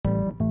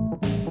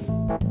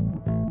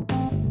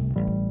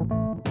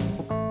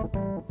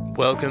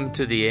Welcome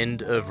to the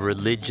end of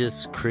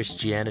religious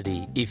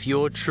Christianity. If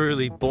you're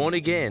truly born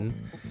again,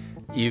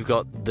 you've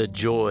got the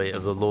joy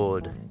of the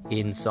Lord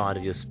inside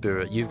of your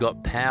spirit. You've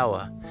got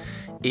power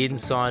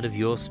inside of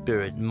your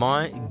spirit.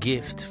 My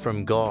gift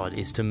from God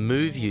is to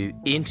move you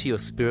into your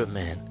spirit,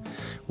 man,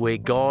 where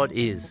God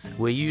is,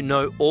 where you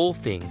know all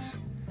things,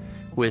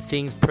 where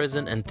things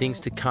present and things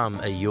to come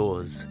are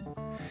yours.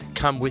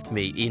 Come with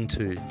me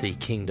into the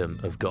kingdom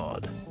of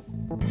God.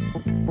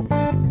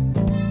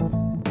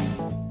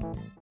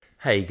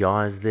 Hey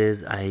guys,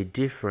 there's a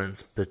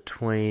difference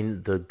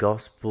between the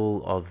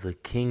gospel of the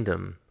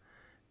kingdom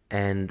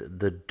and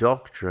the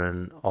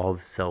doctrine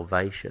of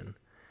salvation.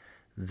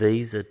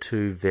 These are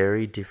two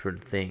very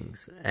different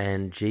things,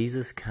 and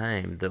Jesus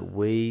came that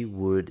we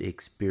would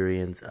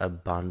experience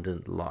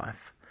abundant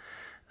life.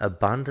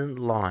 Abundant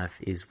life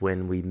is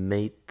when we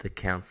meet the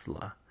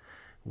Counselor,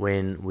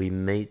 when we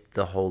meet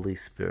the Holy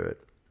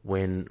Spirit,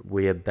 when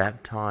we are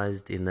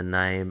baptized in the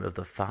name of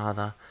the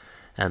Father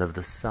and of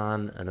the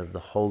Son and of the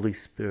Holy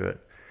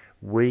Spirit.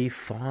 We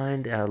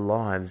find our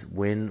lives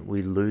when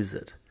we lose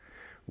it.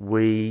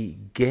 We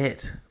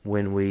get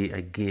when we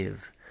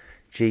give.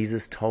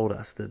 Jesus told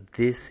us that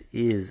this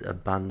is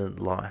abundant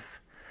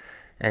life.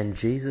 And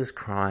Jesus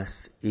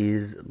Christ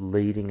is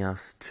leading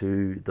us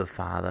to the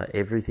Father.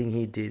 Everything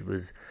he did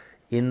was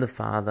in the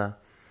Father,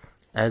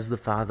 as the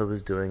Father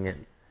was doing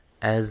it,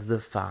 as the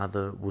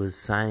Father was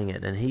saying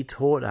it. And he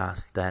taught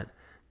us that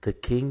the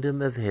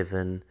kingdom of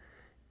heaven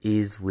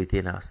is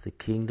within us. The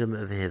kingdom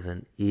of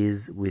heaven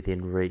is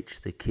within reach.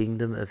 The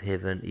kingdom of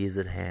heaven is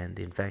at hand.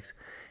 In fact,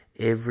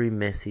 every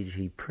message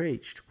he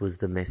preached was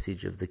the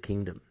message of the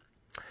kingdom.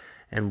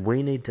 And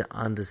we need to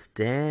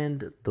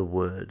understand the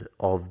word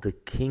of the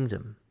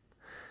kingdom.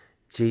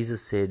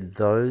 Jesus said,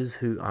 those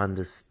who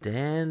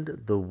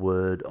understand the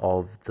word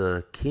of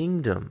the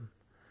kingdom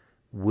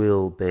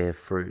will bear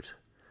fruit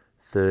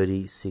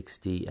 30,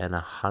 60, and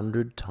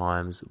 100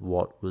 times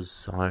what was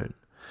sown.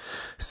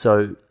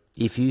 So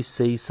if you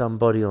see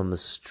somebody on the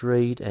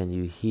street and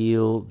you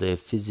heal their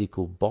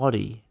physical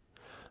body,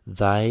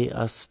 they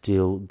are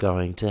still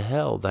going to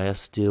hell. They are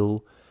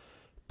still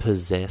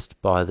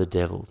possessed by the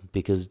devil,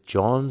 because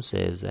John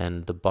says,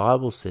 and the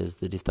Bible says,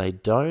 that if they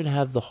don't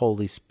have the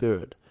Holy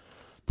Spirit,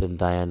 then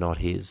they are not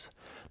his.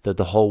 That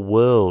the whole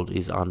world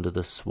is under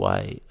the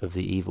sway of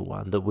the evil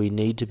one. That we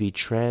need to be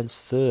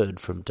transferred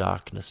from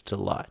darkness to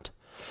light.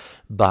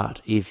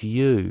 But if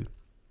you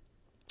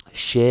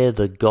share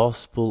the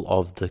gospel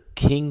of the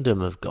kingdom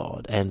of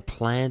God and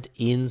plant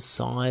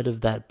inside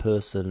of that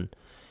person,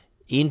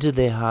 into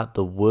their heart,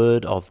 the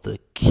word of the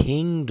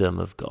kingdom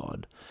of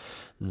God,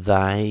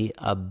 they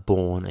are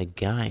born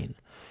again.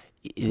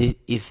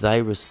 If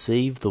they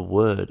receive the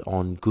word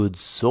on good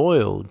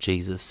soil,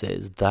 Jesus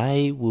says,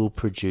 they will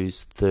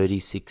produce 30,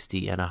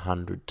 60, and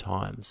 100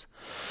 times.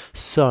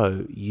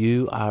 So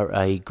you are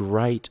a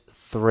great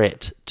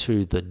threat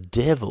to the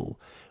devil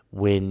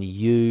when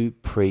you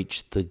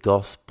preach the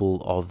gospel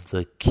of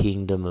the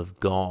kingdom of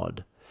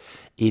God.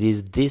 It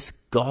is this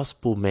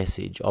gospel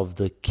message of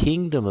the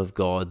kingdom of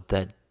God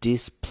that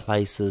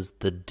displaces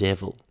the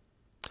devil.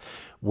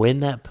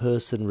 When that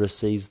person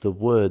receives the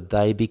word,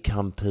 they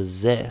become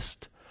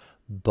possessed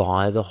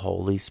by the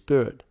Holy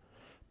Spirit.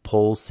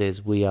 Paul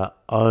says we are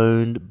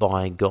owned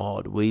by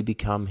God. We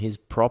become his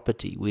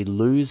property. We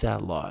lose our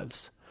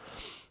lives.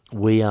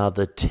 We are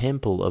the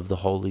temple of the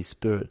Holy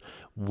Spirit.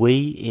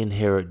 We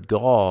inherit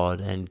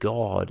God, and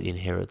God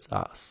inherits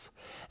us.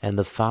 And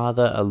the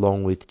Father,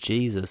 along with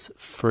Jesus,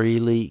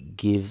 freely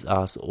gives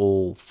us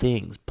all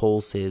things.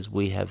 Paul says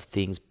we have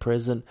things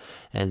present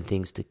and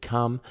things to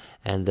come,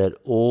 and that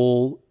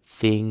all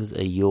things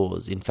are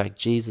yours. In fact,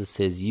 Jesus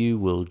says you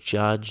will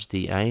judge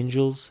the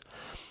angels.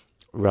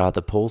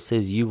 Rather, Paul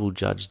says you will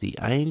judge the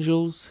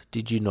angels.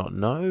 Did you not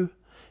know?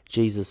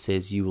 Jesus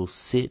says you will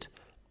sit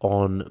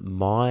on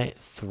my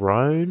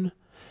throne,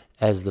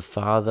 as the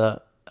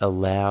Father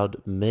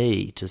allowed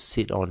me to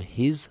sit on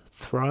his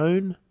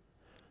throne.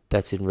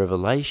 That's in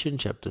Revelation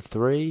chapter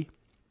 3.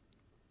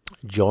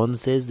 John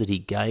says that he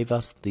gave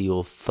us the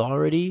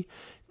authority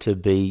to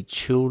be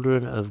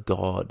children of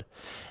God.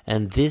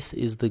 And this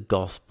is the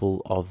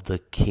gospel of the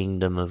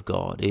kingdom of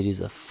God. It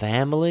is a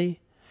family.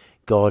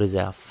 God is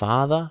our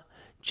Father.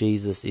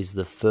 Jesus is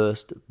the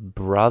first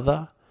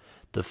brother,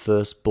 the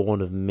firstborn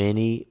of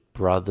many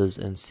brothers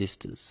and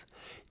sisters.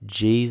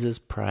 Jesus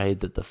prayed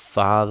that the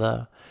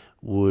Father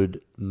would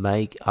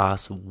make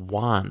us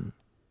one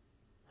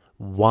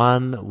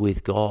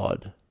with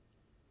God.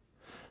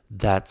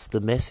 That's the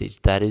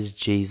message. That is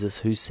Jesus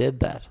who said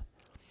that.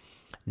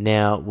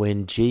 Now,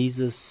 when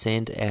Jesus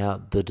sent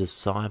out the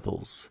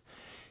disciples,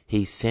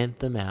 he sent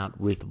them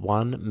out with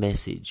one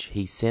message.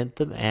 He sent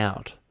them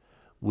out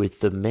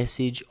with the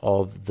message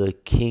of the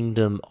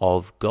kingdom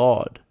of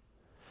God.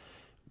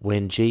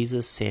 When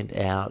Jesus sent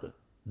out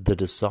the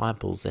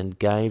disciples and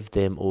gave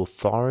them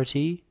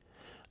authority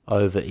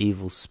over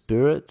evil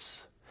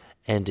spirits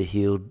and to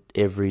heal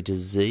every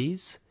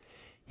disease,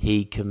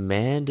 he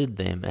commanded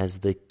them as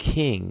the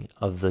king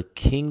of the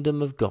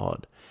kingdom of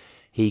God.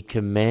 He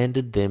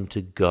commanded them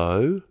to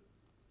go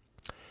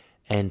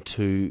and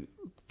to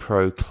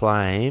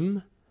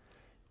proclaim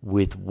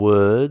with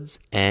words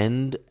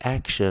and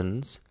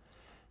actions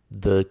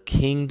the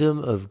kingdom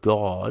of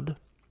God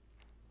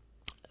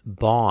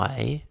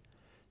by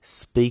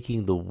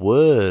speaking the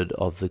word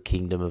of the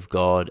kingdom of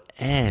God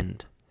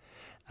and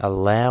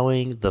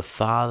allowing the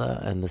Father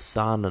and the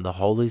Son and the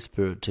Holy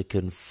Spirit to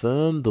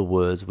confirm the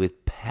words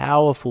with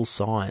powerful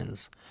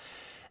signs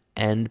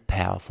and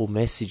powerful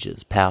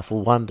messages,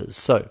 powerful wonders.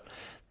 So,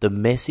 the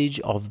message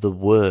of the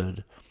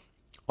word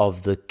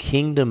of the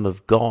kingdom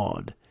of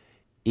God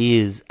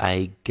is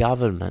a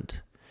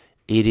government,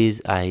 it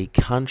is a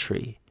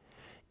country,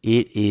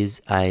 it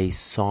is a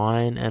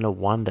sign and a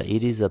wonder,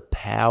 it is a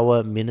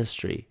power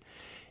ministry.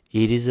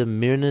 It is a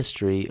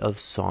ministry of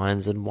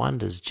signs and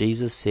wonders.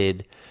 Jesus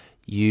said,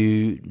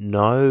 you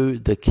know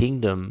the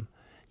kingdom,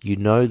 you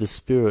know the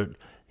Spirit,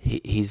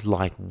 he's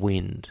like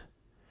wind.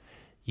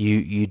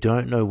 You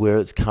don't know where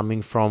it's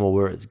coming from or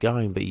where it's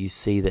going, but you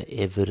see the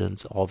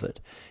evidence of it.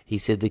 He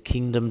said the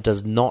kingdom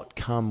does not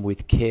come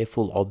with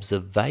careful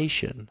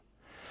observation,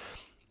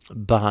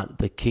 but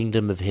the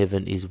kingdom of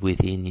heaven is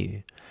within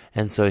you.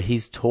 And so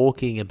he's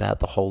talking about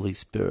the Holy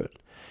Spirit.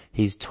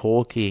 He's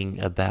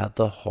talking about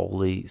the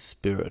Holy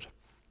Spirit.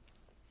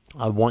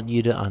 I want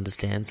you to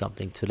understand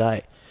something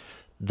today.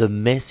 The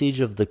message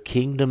of the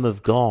kingdom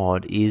of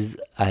God is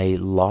a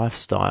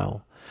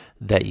lifestyle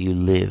that you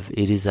live.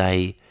 It is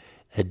a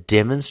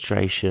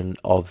demonstration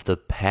of the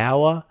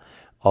power,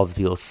 of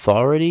the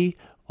authority,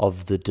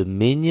 of the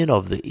dominion,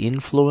 of the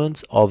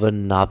influence of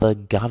another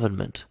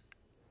government.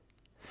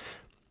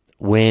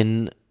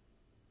 When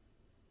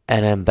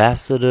an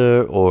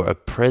ambassador or a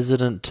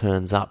president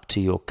turns up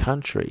to your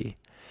country,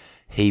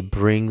 he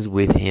brings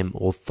with him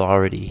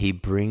authority. He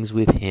brings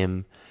with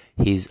him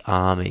his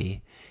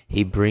army.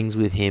 He brings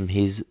with him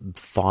his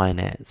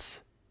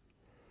finance.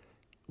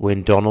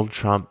 When Donald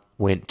Trump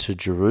went to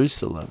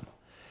Jerusalem,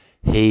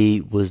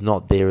 he was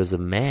not there as a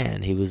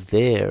man. He was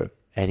there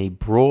and he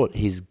brought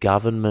his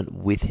government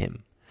with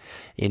him.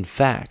 In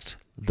fact,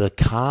 the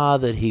car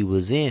that he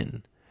was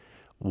in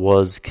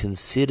was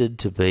considered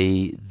to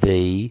be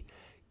the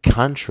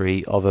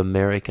country of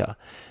America.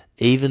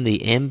 Even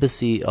the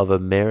embassy of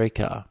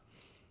America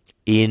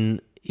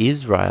in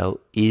Israel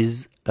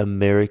is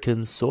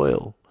American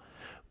soil.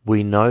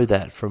 We know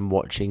that from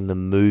watching the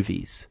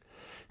movies.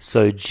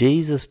 So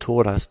Jesus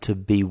taught us to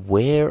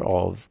beware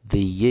of the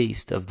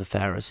yeast of the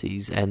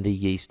Pharisees and the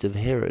yeast of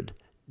Herod.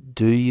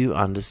 Do you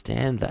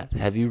understand that?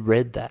 Have you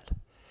read that?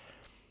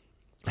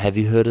 Have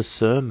you heard a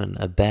sermon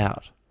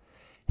about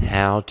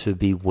how to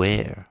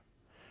beware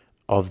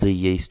of the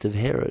yeast of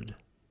Herod?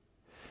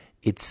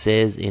 It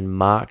says in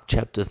Mark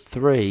chapter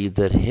 3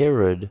 that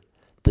Herod,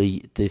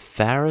 the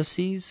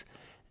Pharisees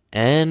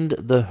and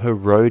the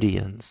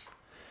Herodians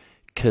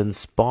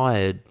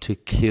conspired to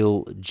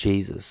kill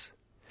Jesus.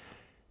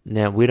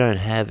 Now, we don't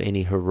have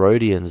any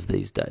Herodians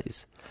these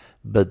days,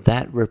 but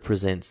that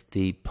represents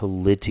the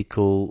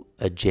political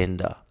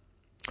agenda.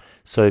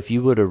 So if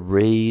you were to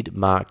read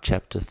Mark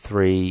chapter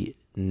 3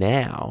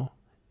 now,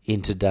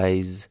 in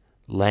today's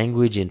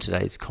language, in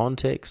today's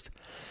context,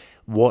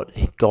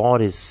 what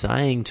God is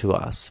saying to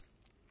us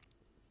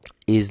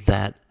is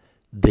that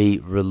the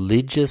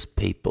religious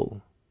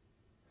people,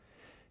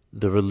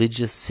 the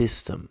religious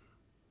system,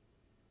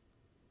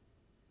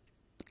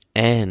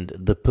 and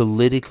the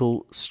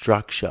political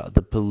structure,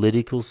 the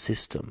political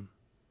system,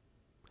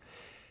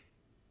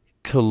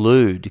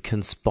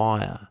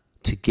 conspire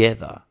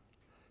together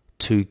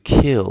to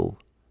kill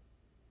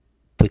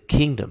the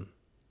kingdom.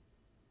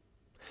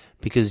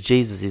 Because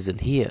Jesus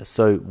isn't here.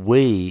 So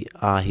we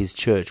are his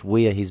church.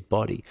 We are his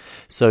body.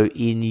 So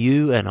in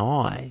you and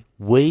I,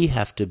 we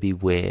have to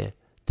beware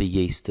the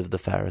yeast of the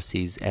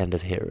Pharisees and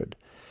of Herod.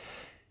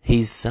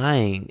 He's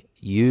saying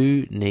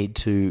you need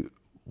to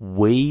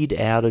weed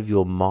out of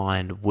your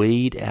mind,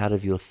 weed out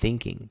of your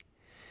thinking,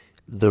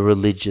 the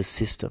religious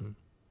system.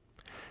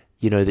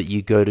 You know, that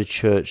you go to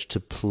church to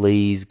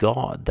please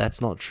God.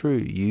 That's not true.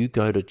 You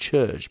go to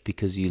church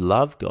because you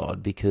love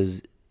God,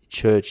 because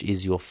church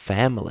is your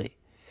family.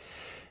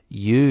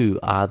 You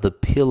are the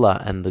pillar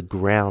and the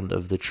ground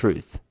of the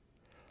truth.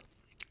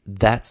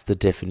 That's the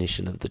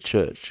definition of the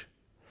church.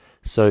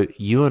 So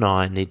you and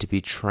I need to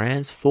be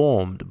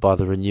transformed by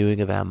the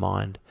renewing of our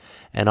mind.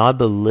 And I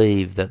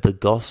believe that the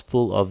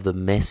gospel of the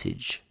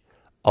message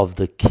of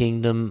the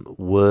kingdom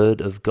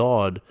word of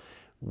God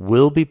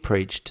will be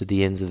preached to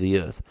the ends of the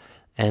earth.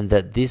 And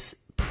that this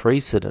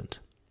precedent,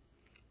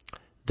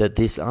 that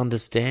this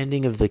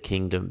understanding of the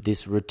kingdom,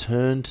 this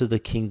return to the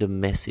kingdom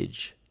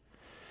message,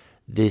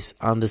 this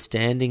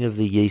understanding of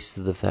the yeast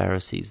of the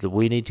Pharisees, that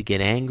we need to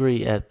get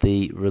angry at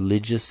the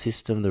religious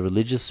system, the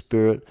religious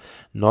spirit,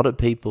 not at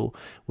people.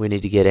 We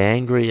need to get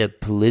angry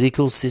at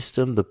political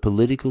system, the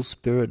political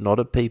spirit, not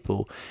at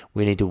people.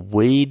 We need to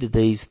weed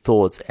these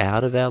thoughts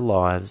out of our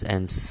lives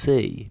and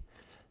see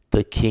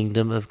the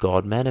kingdom of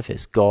God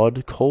manifest.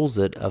 God calls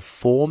it a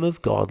form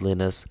of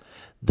godliness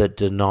that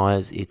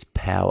denies its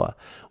power,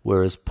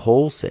 whereas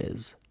Paul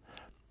says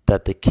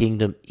that the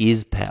kingdom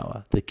is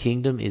power. The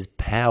kingdom is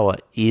power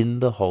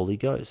in the Holy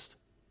Ghost.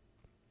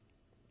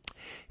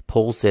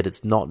 Paul said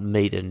it's not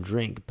meat and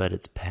drink, but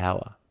it's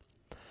power.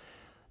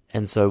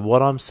 And so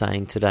what I'm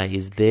saying today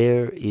is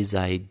there is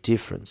a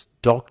difference.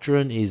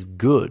 Doctrine is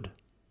good.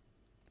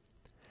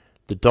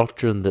 The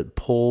doctrine that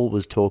Paul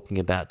was talking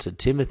about to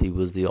Timothy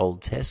was the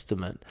Old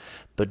Testament,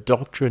 but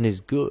doctrine is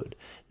good.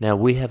 Now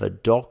we have a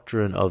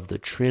doctrine of the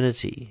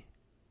Trinity,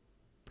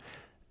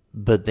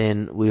 but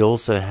then we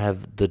also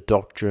have the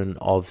doctrine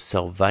of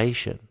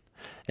salvation.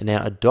 And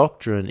now a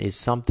doctrine is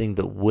something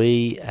that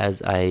we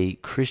as a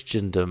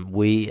Christendom,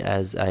 we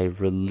as a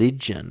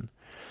religion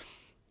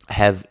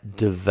have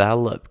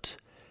developed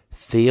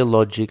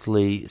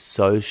theologically,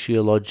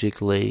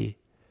 sociologically,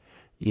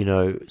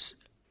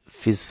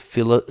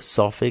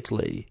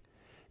 philosophically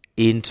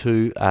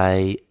into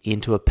a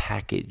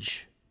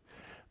package.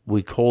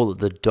 We call it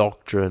the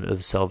doctrine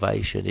of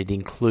salvation. It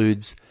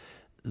includes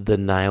the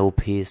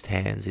nail-pierced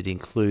hands. It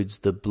includes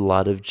the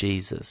blood of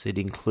Jesus. It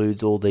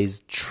includes all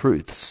these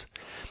truths.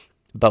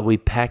 But we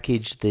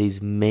package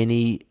these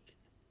many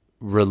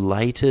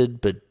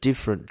related but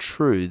different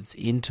truths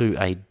into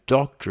a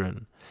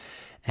doctrine,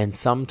 and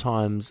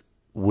sometimes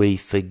we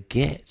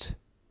forget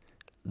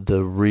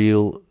the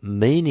real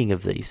meaning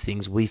of these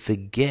things. We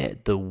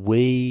forget that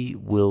we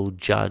will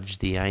judge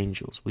the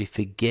angels. We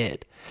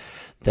forget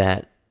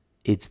that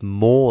it's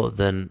more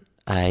than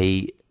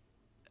a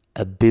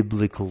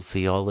biblical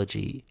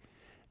theology.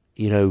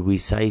 We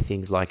say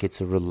things like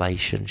it's a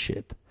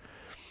relationship.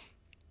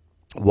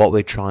 What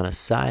we're trying to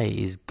say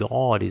is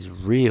God is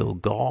real.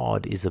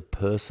 God is a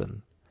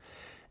person.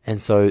 And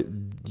so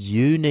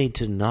you need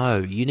to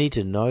know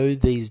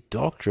these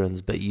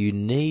doctrines, but you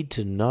need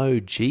to know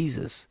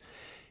Jesus.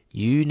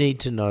 You need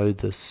to know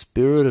the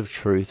Spirit of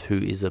truth, who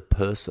is a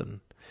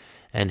person,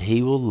 and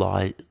he will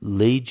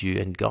lead you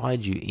and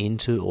guide you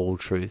into all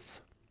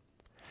truth.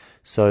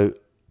 So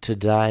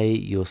today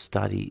your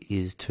study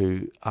is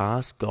to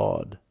ask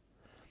God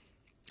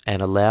and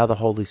allow the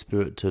Holy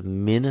Spirit to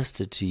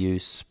minister to you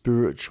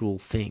spiritual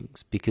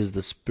things, because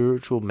the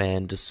spiritual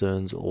man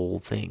discerns all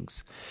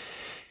things.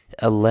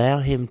 Allow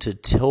him to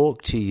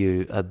talk to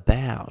you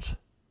about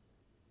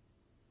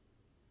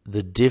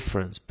the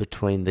difference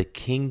between the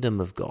kingdom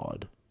of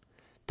God,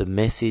 the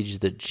message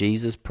that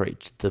Jesus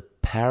preached, the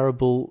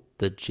parable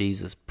that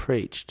Jesus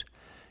preached.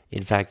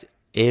 In fact,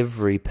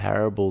 every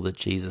parable that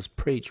Jesus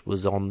preached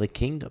was on the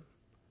kingdom.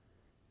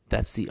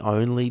 That's the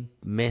only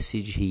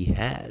message he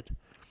had.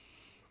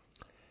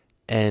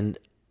 And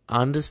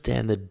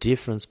understand the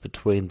difference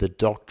between the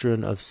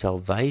doctrine of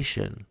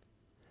salvation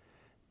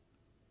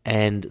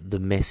and the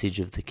message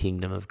of the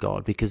kingdom of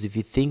God. Because if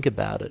you think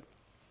about it,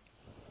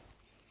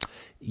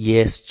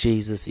 yes,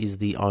 Jesus is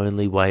the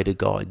only way to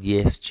God.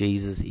 Yes,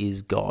 Jesus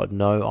is God.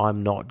 No,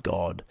 I'm not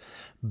God.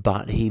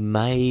 But he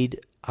made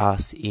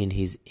us in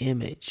his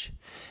image.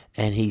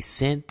 And he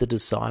sent the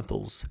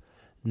disciples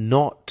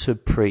not to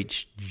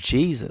preach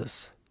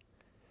Jesus,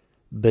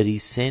 but he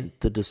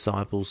sent the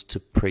disciples to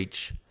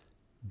preach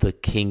the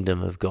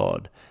kingdom of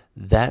God.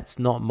 That's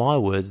not my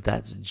words,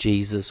 that's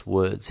Jesus'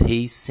 words.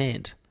 He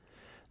sent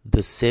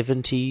the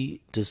 70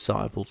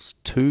 disciples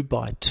 2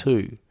 by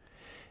 2,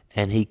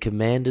 and he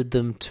commanded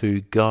them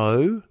to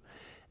go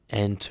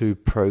and to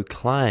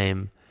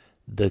proclaim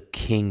the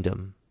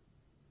kingdom.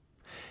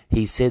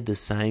 He said the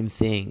same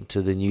thing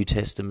to the New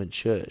Testament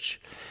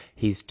church.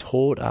 He's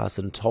taught us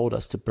and told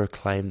us to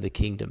proclaim the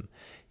kingdom.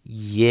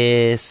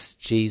 Yes,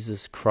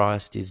 Jesus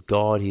Christ is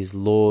God, he's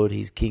Lord,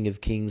 he's King of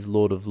kings,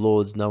 Lord of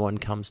lords. No one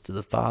comes to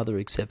the Father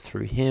except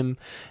through him.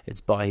 It's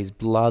by his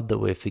blood that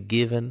we're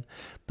forgiven.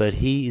 But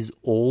he is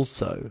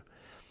also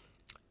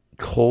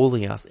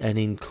calling us and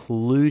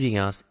including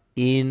us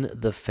in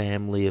the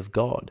family of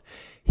God.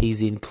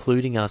 He's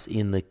including us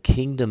in the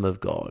kingdom of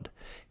God.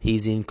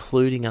 He's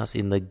including us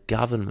in the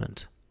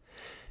government.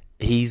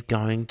 He's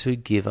going to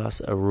give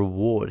us a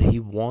reward. He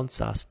wants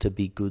us to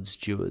be good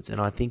stewards. And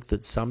I think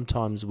that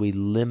sometimes we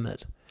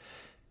limit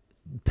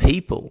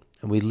people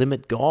and we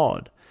limit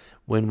God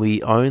when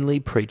we only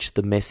preach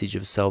the message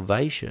of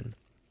salvation.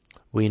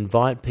 We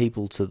invite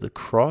people to the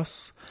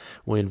cross,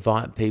 we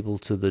invite people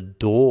to the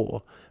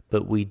door,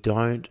 but we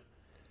don't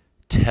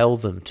tell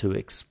them to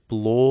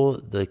explore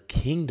the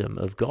kingdom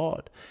of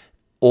God.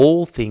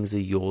 All things are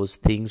yours,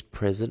 things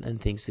present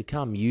and things to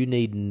come. You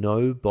need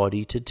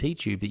nobody to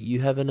teach you, but you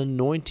have an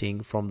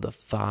anointing from the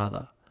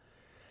Father.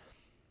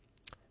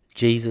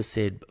 Jesus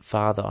said,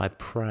 Father, I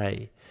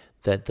pray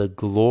that the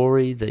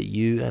glory that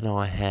you and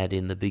I had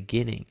in the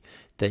beginning,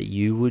 that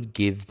you would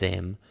give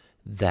them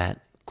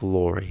that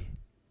glory.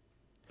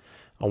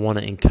 I want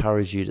to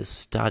encourage you to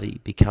study,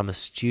 become a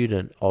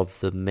student of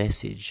the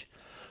message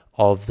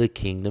of the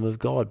kingdom of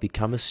God.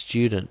 Become a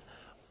student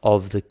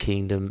of the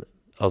kingdom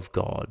of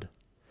God.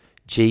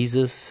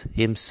 Jesus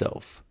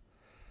himself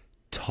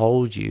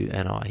told you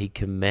and I, he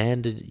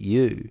commanded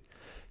you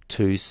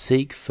to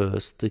seek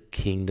first the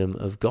kingdom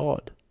of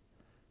God.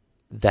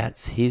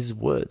 That's his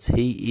words.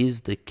 He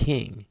is the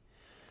king.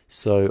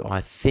 So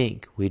I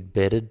think we'd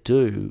better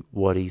do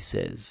what he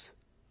says.